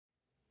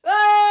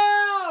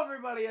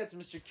everybody, it's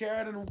Mr.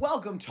 Carrot, and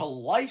welcome to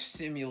Life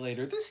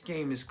Simulator. This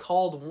game is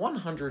called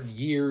 100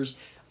 Years.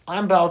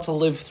 I'm about to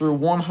live through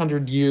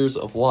 100 years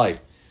of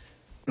life.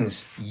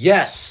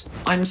 Yes,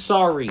 I'm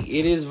sorry,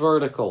 it is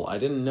vertical. I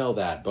didn't know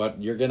that, but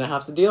you're gonna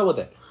have to deal with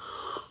it.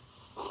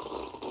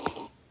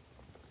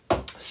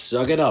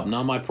 Suck it up,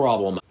 not my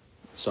problem.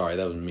 Sorry,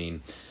 that was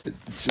mean.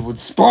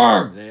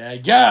 Sperm!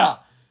 Yeah!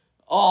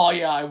 Oh,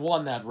 yeah, I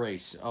won that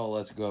race. Oh,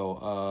 let's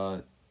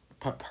go.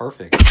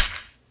 Perfect.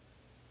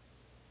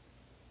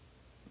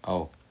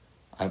 Oh,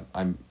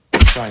 I'm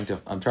trying to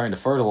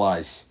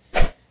fertilize.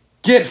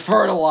 Get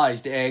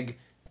fertilized, egg.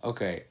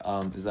 Okay.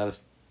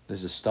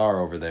 There's a star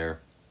over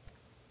there.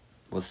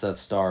 What's that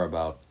star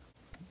about?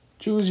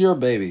 Choose your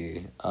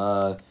baby.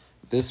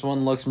 This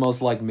one looks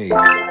most like me.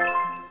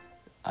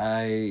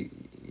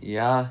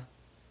 Yeah.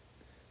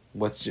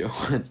 What's your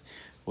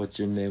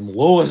name?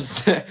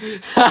 Lois.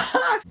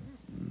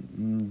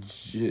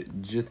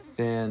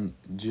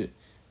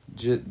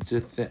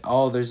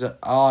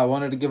 I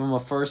wanted to give him a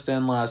first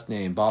and last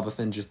name,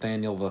 Bobathan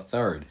Jathaniel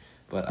III,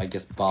 but I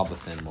guess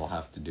Bobathan will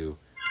have to do.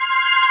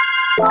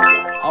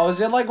 Oh,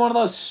 is it like one of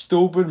those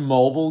stupid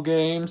mobile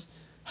games?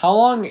 How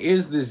long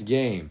is this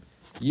game?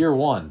 Year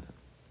one.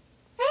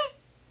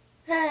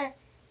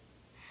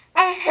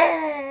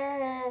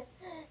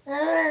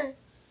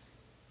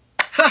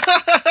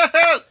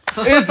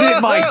 Is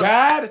it my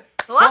dad?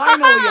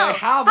 Finally, I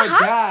have a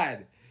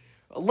dad.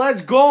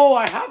 Let's go.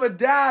 I have a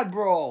dad,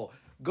 bro.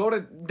 Go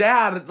to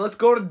dad. Let's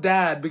go to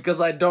dad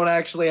because I don't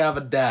actually have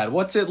a dad.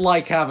 What's it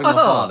like having a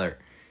father?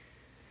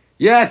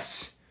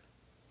 Yes.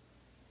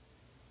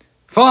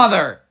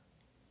 Father.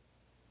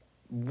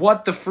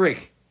 What the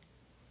frick?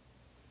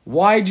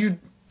 Why'd you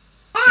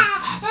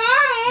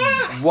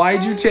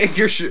take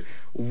your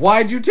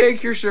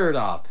shirt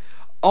off?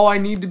 Oh, I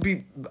need to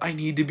be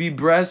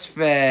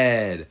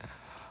breastfed.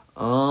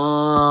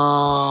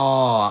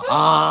 Oh.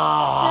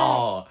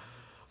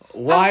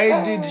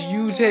 Why did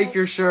you take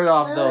your shirt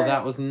off, though?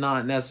 That was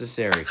not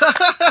necessary.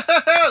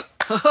 I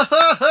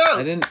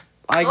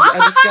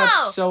just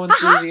got so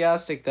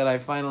enthusiastic that I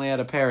finally had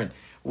a parent.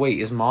 Wait,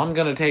 is mom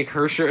gonna take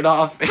her shirt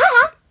off?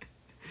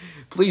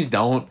 Please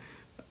don't.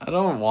 I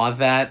don't want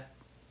that.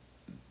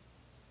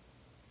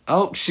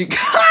 Oh, she...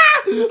 That's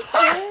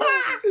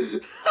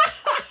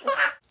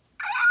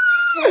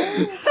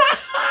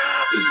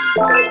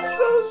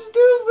so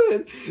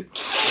stupid.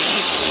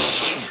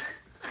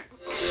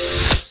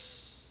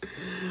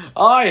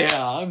 Oh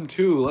yeah, I'm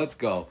two. Let's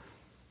go.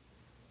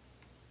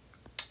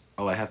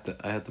 Oh, I have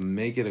to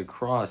make it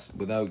across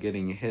without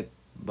getting hit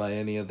by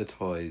any of the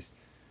toys.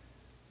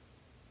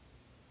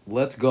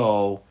 Let's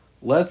go.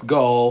 Let's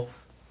go.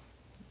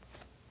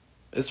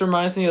 This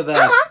reminds me of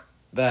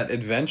that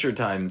Adventure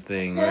Time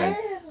thing, right?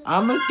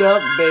 I'm a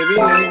duck, baby.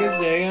 I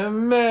can say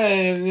I'm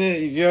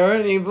if you're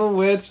an evil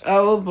witch, I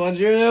will punch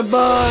you in your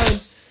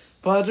buns.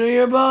 Punch you in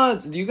your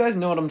buns. Do you guys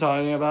know what I'm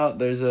talking about?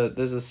 There's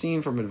a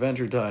scene from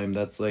Adventure Time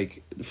that's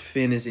like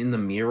Finn is in the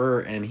mirror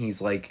and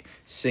he's like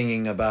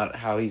singing about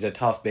how he's a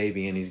tough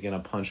baby and he's gonna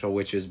punch a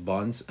witch's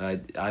buns.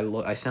 I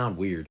sound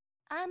weird.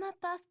 I'm a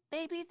buff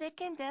baby that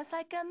can dance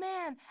like a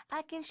man.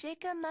 I can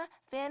shake a my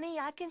fanny,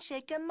 I can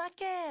shake a my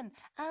can.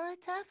 I'm a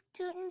tough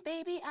tootin'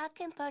 baby, I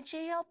can punch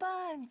in your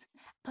buns.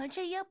 Punch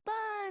in your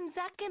buns,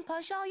 I can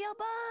punch all your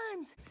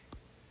buns.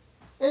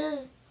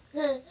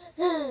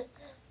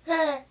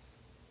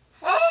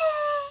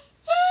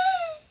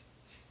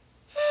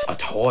 A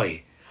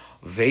toy.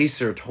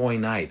 Vaser Toy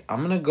Night.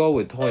 I'm gonna go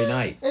with Toy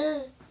Night.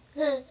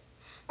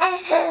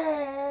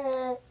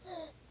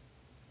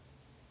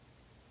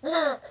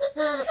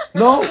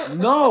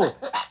 No!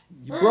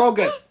 You broke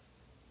it.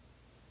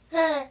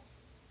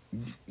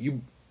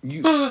 You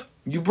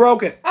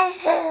broke it.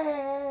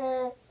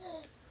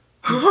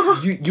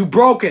 You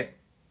broke it.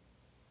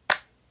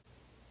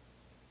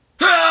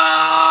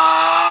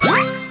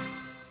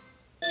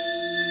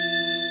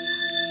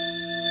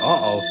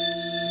 Uh-oh.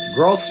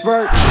 Growth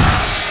spurt.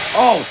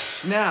 Oh,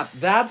 snap.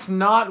 That's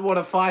not what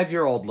a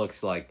 5-year-old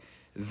looks like.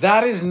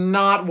 That is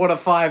not what a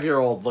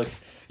 5-year-old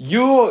looks.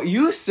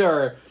 You,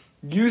 sir,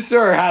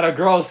 had a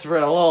growth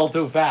spurt a little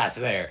too fast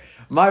there.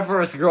 My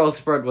first growth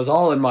spurt was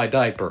all in my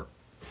diaper.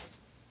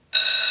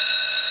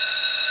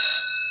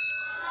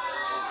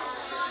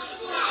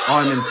 Oh,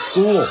 I'm in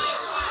school.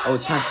 Oh,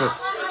 it's time for...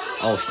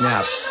 Oh,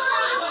 snap.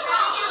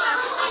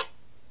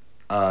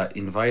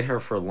 Invite her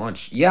for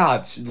lunch. Yeah,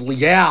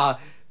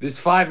 this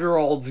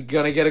 5-year-old's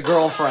gonna get a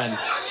girlfriend.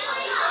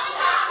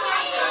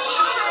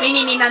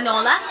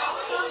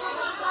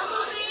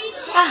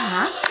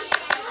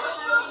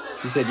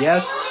 She said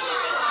yes.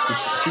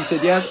 She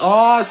said yes.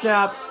 Oh,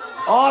 snap.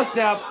 Oh,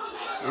 snap.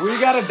 We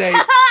got a date.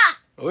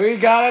 We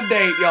got a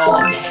date,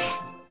 y'all.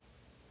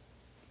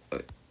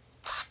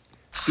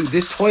 Dude,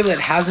 this toilet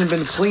hasn't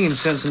been cleaned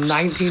since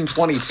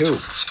 1922.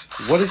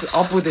 What is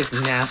up with this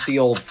nasty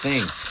old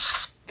thing?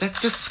 That's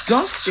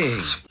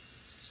disgusting.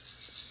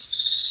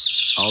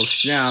 Oh,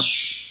 snap.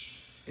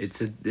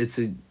 It's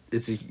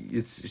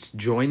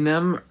join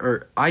them,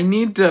 or I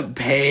need to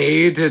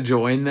pay to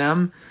join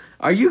them.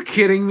 Are you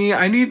kidding me?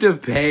 I need to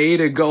pay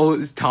to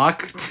go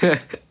talk to...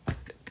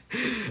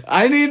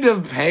 I need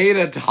to pay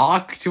to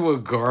talk to a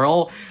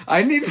girl?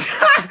 I need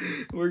to...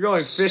 We're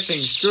going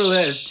fishing. Screw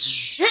this.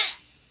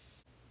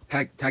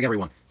 Tag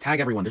everyone.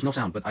 Tag everyone. There's no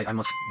sound, but I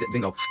must...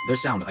 Bingo.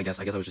 There's sound, I guess.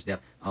 I was just deaf.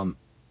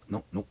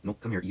 No,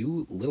 come here.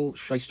 You little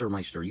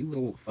shystermeister. You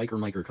little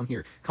fiker-miker. Come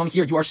here. Come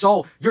here. You're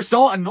so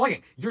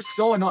annoying. You're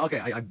so annoying.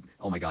 Okay,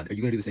 oh my god. Are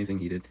you gonna do the same thing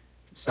he did?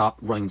 Stop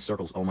running in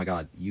circles. Oh my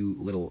god. You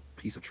little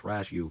piece of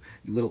trash. You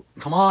little...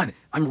 Come on.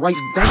 I'm right.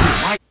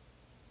 Thank you.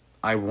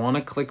 I want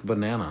to click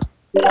banana.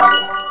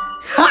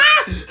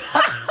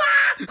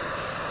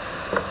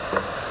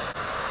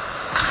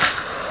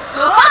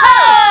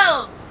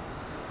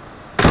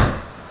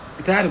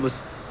 That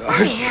was...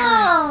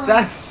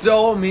 That's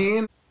so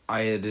mean.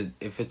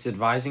 If it's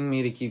advising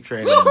me to keep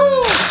trading...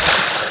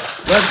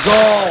 Let's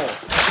go!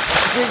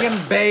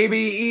 Freaking baby,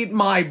 eat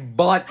my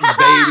butt,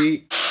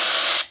 baby.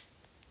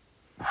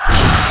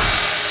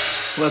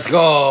 Let's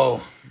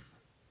go.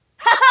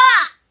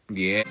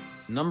 Yeah.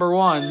 Number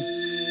 1.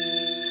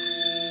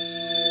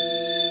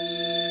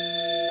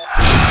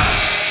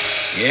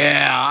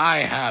 Yeah,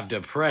 I have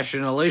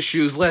depressional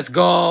issues. Let's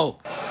go.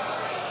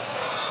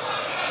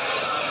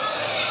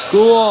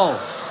 School.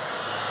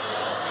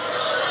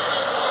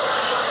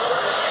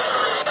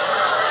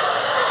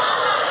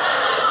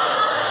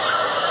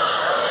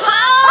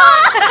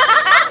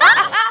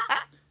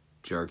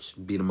 Jerks,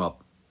 beat them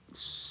up.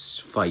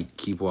 Fight,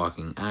 keep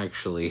walking.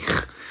 Actually,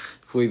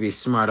 if we be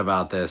smart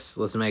about this,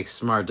 let's make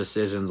smart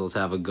decisions. Let's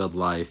have a good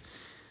life.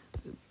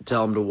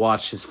 Tell him to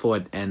watch his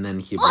foot and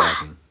then keep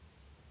walking.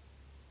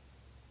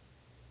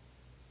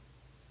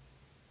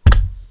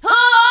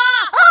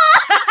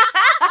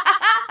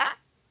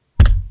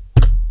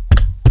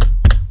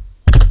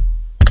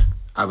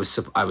 I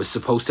was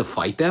supposed to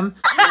fight them?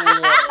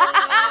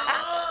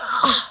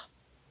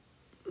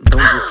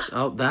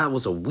 Oh, that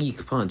was a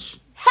weak punch.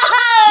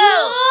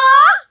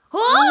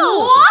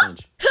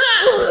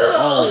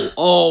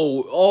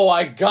 Oh,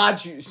 I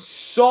got you.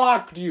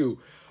 Socked you.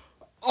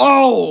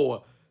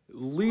 Oh,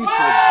 lethal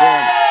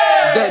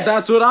damage.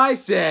 That's what I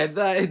said.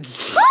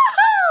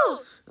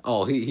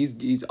 Oh,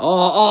 he's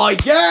oh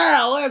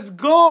yeah, let's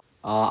go.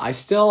 I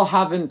still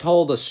haven't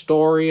told a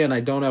story and I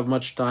don't have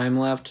much time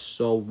left,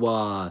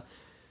 so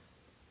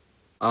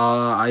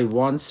I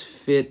once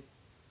fit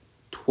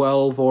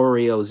 12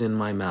 Oreos in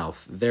my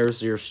mouth.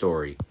 There's your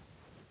story.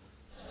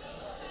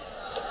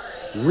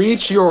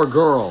 Reach your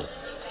girl.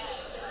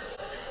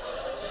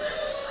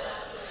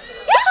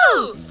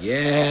 Yahoo!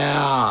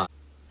 Yeah.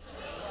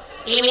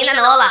 Elimina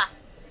Nola.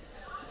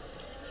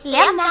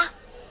 Lena.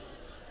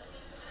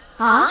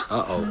 Huh?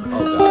 Uh-oh.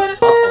 Oh, God.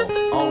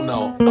 Uh-oh. Oh,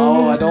 no.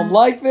 Oh, I don't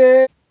like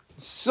this.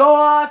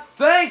 So,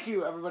 thank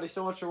you, everybody,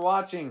 so much for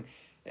watching.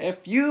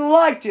 If you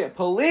liked it,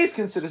 please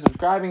consider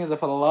subscribing, as I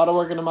put a lot of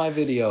work into my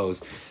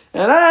videos.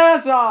 And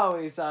as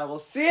always, I will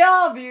see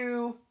all of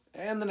you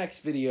in the next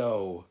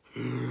video.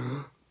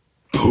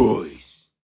 Boy.